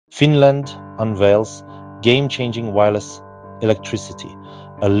Finland unveils game-changing wireless electricity,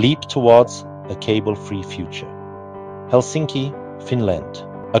 a leap towards a cable-free future. Helsinki, Finland.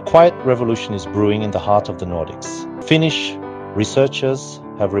 A quiet revolution is brewing in the heart of the Nordics. Finnish researchers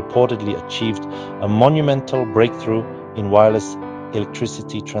have reportedly achieved a monumental breakthrough in wireless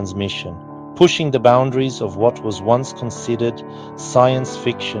electricity transmission, pushing the boundaries of what was once considered science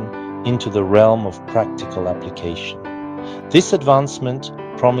fiction into the realm of practical application. This advancement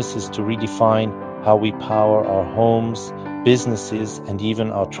promises to redefine how we power our homes, businesses, and even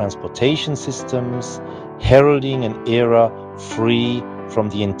our transportation systems, heralding an era free from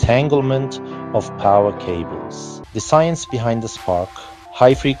the entanglement of power cables. The science behind the spark: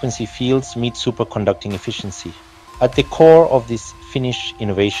 high-frequency fields meet superconducting efficiency. At the core of this Finnish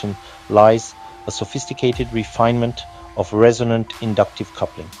innovation lies a sophisticated refinement of resonant inductive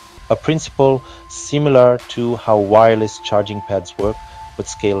coupling, a principle similar to how wireless charging pads work, but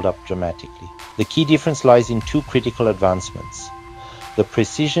scaled up dramatically. The key difference lies in two critical advancements: the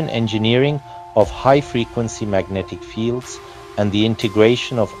precision engineering of high-frequency magnetic fields and the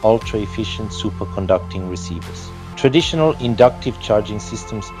integration of ultra-efficient superconducting receivers. Traditional inductive charging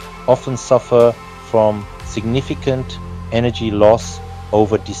systems often suffer from significant energy loss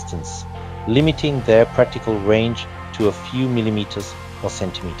over distance, limiting their practical range to a few millimeters or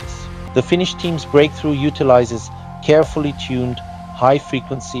centimeters. The Finnish team's breakthrough utilizes carefully tuned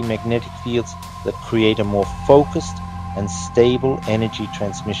high-frequency magnetic fields that create a more focused and stable energy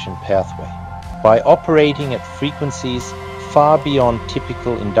transmission pathway. By operating at frequencies far beyond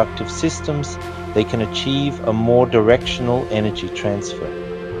typical inductive systems, they can achieve a more directional energy transfer,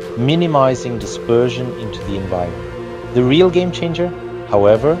 minimizing dispersion into the environment. The real game changer,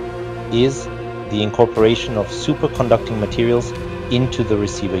 however, is the incorporation of superconducting materials into the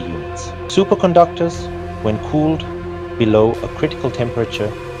receiver units. Superconductors, when cooled below a critical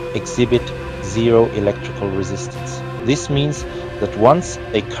temperature, exhibit zero electrical resistance. This means that once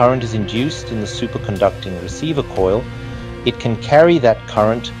a current is induced in the superconducting receiver coil, it can carry that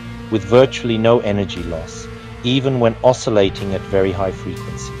current with virtually no energy loss, even when oscillating at very high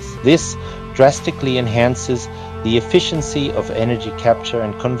frequencies. This drastically enhances the efficiency of energy capture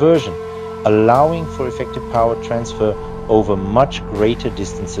and conversion, allowing for effective power transfer over much greater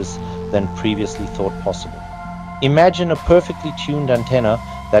distances than previously thought possible. Imagine a perfectly tuned antenna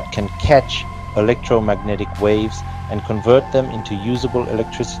that can catch electromagnetic waves and convert them into usable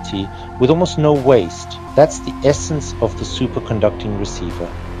electricity with almost no waste. That's the essence of the superconducting receiver.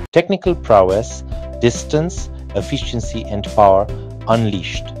 Technical prowess, distance, efficiency, and power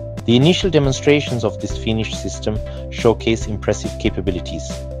unleashed. The initial demonstrations of this Finnish system showcase impressive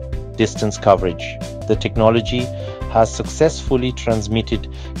capabilities. Distance coverage. The technology has successfully transmitted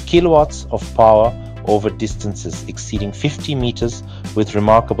kilowatts of power over distances exceeding 50 meters with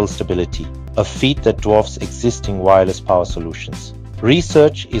remarkable stability, a feat that dwarfs existing wireless power solutions.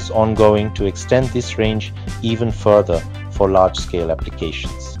 Research is ongoing to extend this range even further for large-scale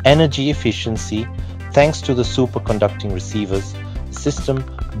applications. Energy efficiency. Thanks to the superconducting receivers, the system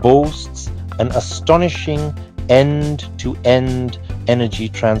boasts an astonishing end-to-end energy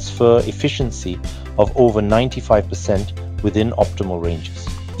transfer efficiency of over 95% within optimal ranges.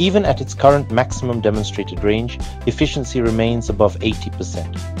 Even at its current maximum demonstrated range, efficiency remains above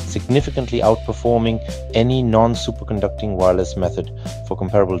 80%, significantly outperforming any non-superconducting wireless method for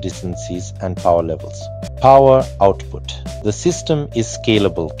comparable distances and power levels. Power output. The system is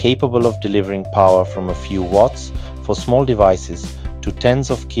scalable, capable of delivering power from a few watts for small devices to tens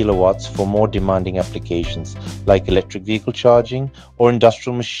of kilowatts for more demanding applications like electric vehicle charging or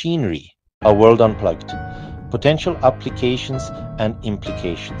industrial machinery. A world unplugged. Potential applications and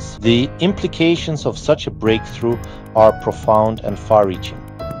implications. The implications of such a breakthrough are profound and far-reaching.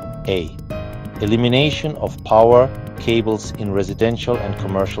 A. Elimination of power cables in residential and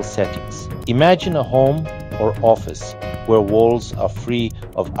commercial settings. Imagine a home or office where walls are free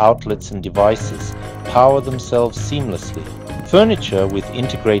of outlets and devices power themselves seamlessly. Furniture with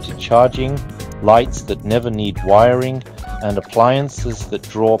integrated charging, lights that never need wiring, and appliances that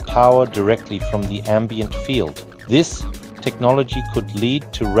draw power directly from the ambient field. This technology could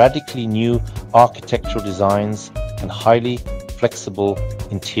lead to radically new architectural designs and highly flexible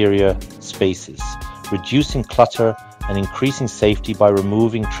interior spaces, reducing clutter and increasing safety by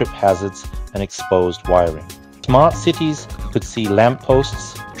removing trip hazards and exposed wiring. Smart cities could see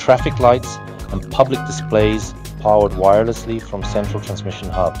lampposts, traffic lights, and public displays powered wirelessly from central transmission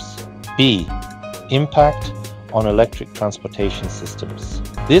hubs. B. Impact on electric transportation systems.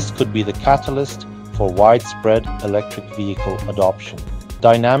 This could be the catalyst for widespread electric vehicle adoption.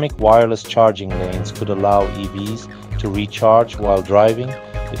 Dynamic wireless charging lanes could allow EVs to recharge while driving,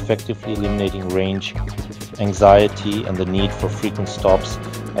 effectively eliminating range anxiety and the need for frequent stops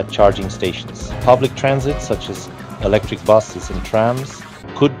at charging stations. Public transit, such as electric buses and trams,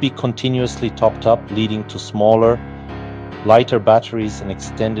 could be continuously topped up, leading to smaller, lighter batteries and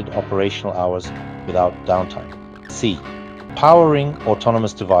extended operational hours without downtime. C. Powering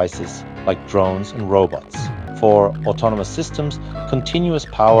autonomous devices like drones and robots. For autonomous systems, continuous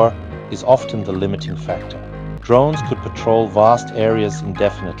power is often the limiting factor. Drones could patrol vast areas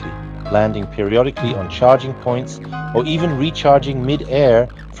indefinitely, landing periodically on charging points or even recharging mid-air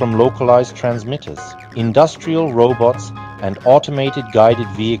from localized transmitters. Industrial robots and automated guided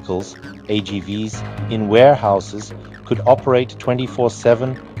vehicles, AGVs, in warehouses could operate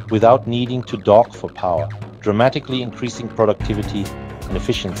 24/7 without needing to dock for power, dramatically increasing productivity and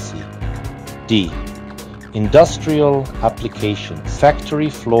efficiency. D. Industrial applications. Factory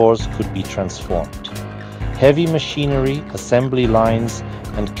floors could be transformed. Heavy machinery, assembly lines,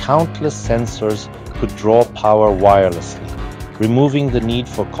 and countless sensors could draw power wirelessly, removing the need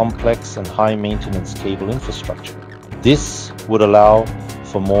for complex and high-maintenance cable infrastructure. This would allow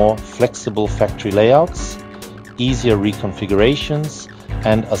for more flexible factory layouts, easier reconfigurations,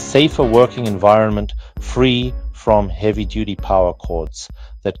 and a safer working environment free from heavy-duty power cords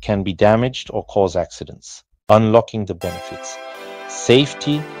that can be damaged or cause accidents, unlocking the benefits: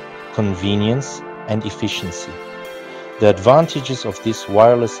 safety, convenience, and efficiency. The advantages of this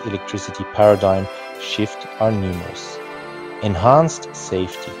wireless electricity paradigm shift are numerous. Enhanced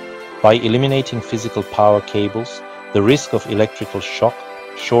safety. By eliminating physical power cables, the risk of electrical shock,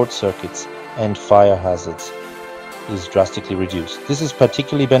 short circuits, and fire hazards is drastically reduced. This is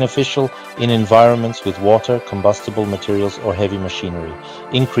particularly beneficial in environments with water, combustible materials, or heavy machinery.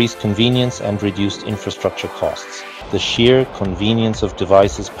 Increased convenience and reduced infrastructure costs. The sheer convenience of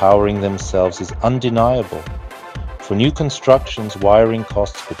devices powering themselves is undeniable. For new constructions, wiring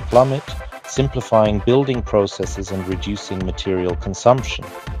costs could plummet, simplifying building processes and reducing material consumption.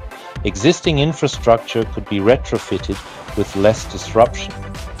 Existing infrastructure could be retrofitted with less disruption.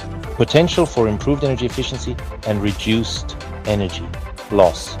 Potential for improved energy efficiency and reduced energy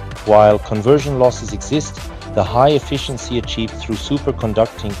loss. While conversion losses exist, the high efficiency achieved through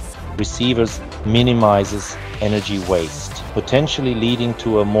superconducting receivers minimizes energy waste, potentially leading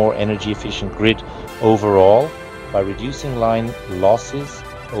to a more energy efficient grid overall by reducing line losses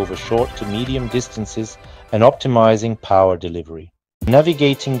over short to medium distances and optimizing power delivery.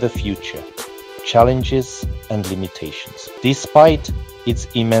 Navigating the future. Challenges and limitations. Despite its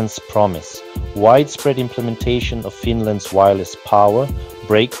immense promise, widespread implementation of Finland's wireless power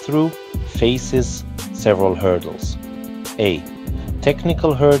breakthrough faces several hurdles. A.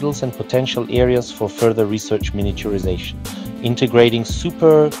 Technical hurdles and potential areas for further research miniaturization. Integrating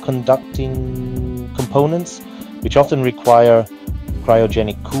superconducting components, which often require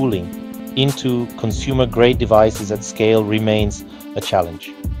cryogenic cooling, into consumer-grade devices at scale remains a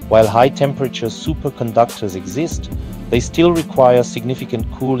challenge. While high-temperature superconductors exist, they still require significant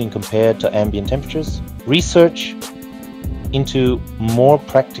cooling compared to ambient temperatures. Research into more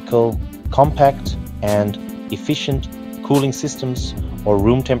practical, compact, and efficient cooling systems or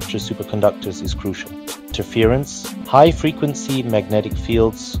room temperature superconductors is crucial. Interference. High-frequency magnetic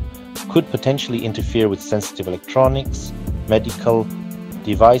fields could potentially interfere with sensitive electronics, medical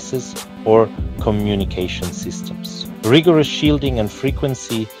devices, or communication systems. Rigorous shielding and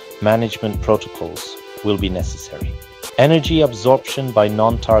frequency management protocols will be necessary. Energy absorption by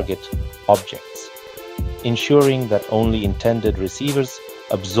non-target objects, ensuring that only intended receivers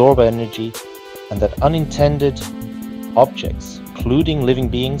absorb energy and that unintended objects, including living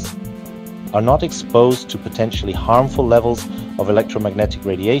beings, are not exposed to potentially harmful levels of electromagnetic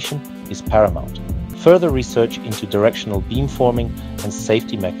radiation is paramount. Further research into directional beamforming and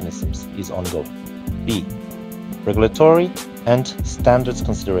safety mechanisms is ongoing. B. Regulatory and standards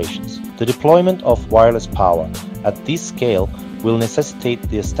considerations. The deployment of wireless power at this scale will necessitate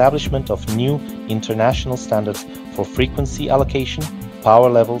the establishment of new international standards for frequency allocation, power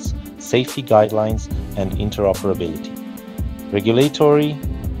levels, safety guidelines, and interoperability. Regulatory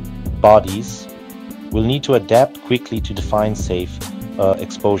bodies will need to adapt quickly to define safe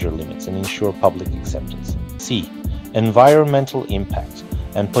exposure limits and ensure public acceptance. C. Environmental impact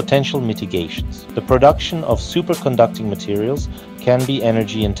and potential mitigations. The production of superconducting materials can be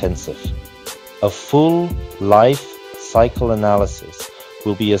energy intensive. A full life cycle analysis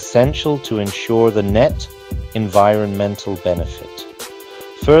will be essential to ensure the net environmental benefit.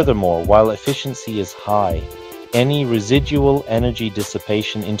 Furthermore, while efficiency is high, any residual energy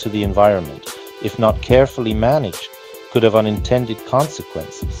dissipation into the environment, if not carefully managed, could have unintended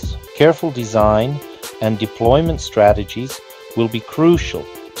consequences. Careful design and deployment strategies will be crucial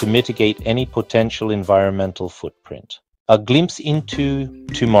to mitigate any potential environmental footprint. A glimpse into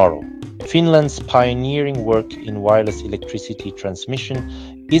tomorrow. Finland's pioneering work in wireless electricity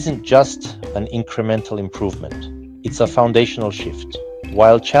transmission isn't just an incremental improvement, it's a foundational shift.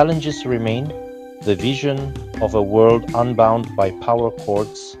 While challenges remain, the vision of a world unbound by power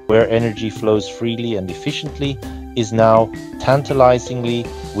cords, where energy flows freely and efficiently, is now tantalizingly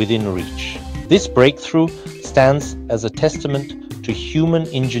within reach. This breakthrough stands as a testament to human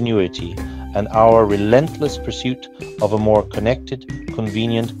ingenuity and our relentless pursuit of a more connected,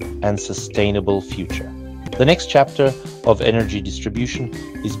 convenient, and sustainable future. The next chapter of energy distribution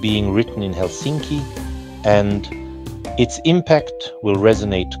is being written in Helsinki, and its impact will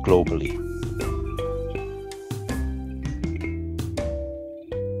resonate globally.